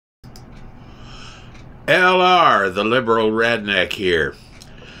LR, the Liberal Redneck here,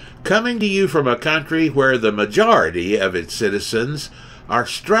 coming to you from a country where the majority of its citizens are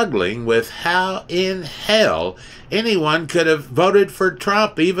struggling with how in hell anyone could have voted for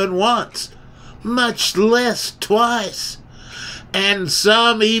Trump even once, much less twice. And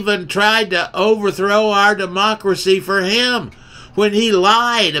some even tried to overthrow our democracy for him when he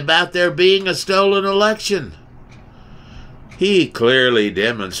lied about there being a stolen election. He clearly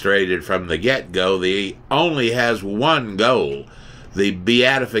demonstrated from the get-go that he only has one goal, the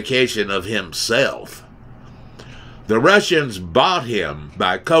beatification of himself. The Russians bought him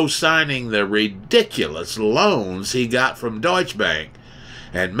by co-signing the ridiculous loans he got from Deutsche Bank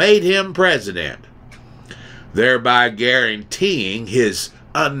and made him president, thereby guaranteeing his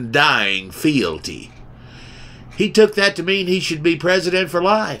undying fealty. He took that to mean he should be president for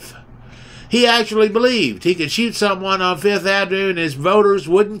life. He actually believed he could shoot someone on Fifth Avenue and his voters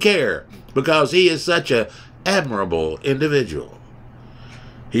wouldn't care because he is such an admirable individual.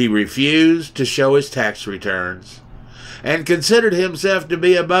 He refused to show his tax returns and considered himself to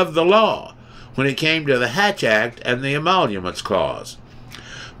be above the law when it came to the Hatch Act and the Emoluments Clause.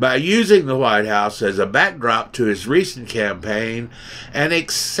 By using the White House as a backdrop to his recent campaign and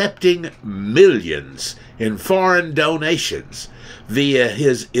accepting millions in foreign donations via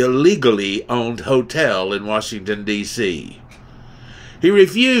his illegally owned hotel in Washington, D.C. He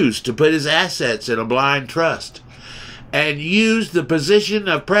refused to put his assets in a blind trust and used the position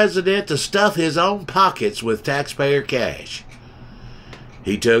of president to stuff his own pockets with taxpayer cash.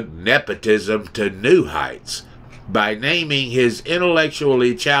 He took nepotism to new heights by naming his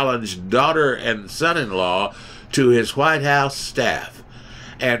intellectually challenged daughter and son-in-law to his White House staff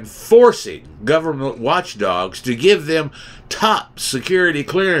and forcing government watchdogs to give them top security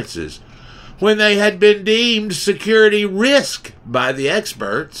clearances when they had been deemed security risk by the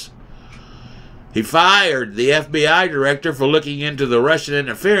experts. He fired the FBI director for looking into the Russian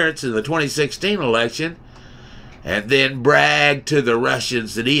interference in the 2016 election and then bragged to the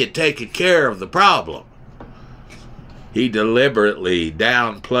Russians that he had taken care of the problem. He deliberately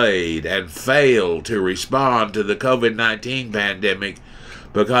downplayed and failed to respond to the COVID-19 pandemic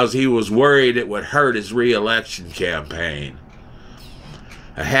because he was worried it would hurt his re-election campaign.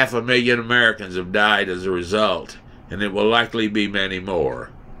 500,000 Americans have died as a result, and it will likely be many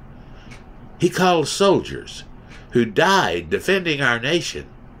more. He called soldiers who died defending our nation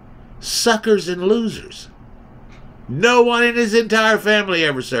suckers and losers. No one in his entire family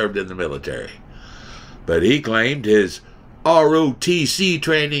ever served in the military. But he claimed his ROTC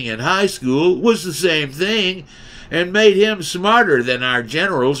training in high school was the same thing and made him smarter than our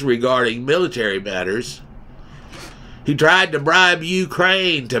generals regarding military matters. He tried to bribe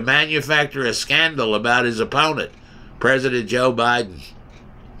Ukraine to manufacture a scandal about his opponent, President Joe Biden.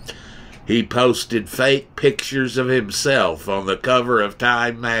 He posted fake pictures of himself on the cover of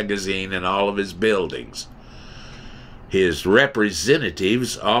Time magazine in all of his buildings. His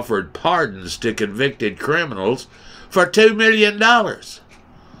representatives offered pardons to convicted criminals for $2 million.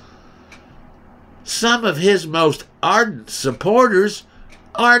 Some of his most ardent supporters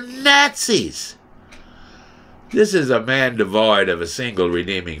are Nazis. This is a man devoid of a single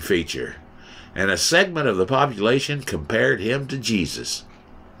redeeming feature, and a segment of the population compared him to Jesus.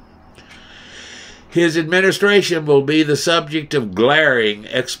 His administration will be the subject of glaring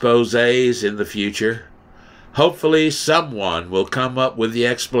exposés in the future. Hopefully someone will come up with the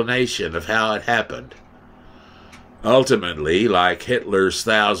explanation of how it happened. Ultimately, like Hitler's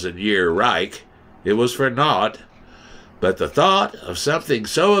 1,000-year Reich, it was for naught, but the thought of something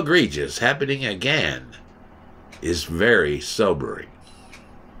so egregious happening again is very sobering.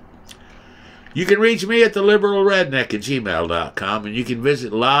 You can reach me at theliberalredneck@gmail.com, and you can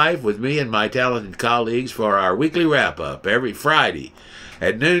visit live with me and my talented colleagues for our weekly wrap-up every Friday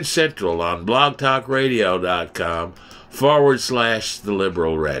at noon Central on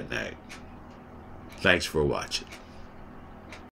blogtalkradio.com/theliberalredneck. Thanks for watching.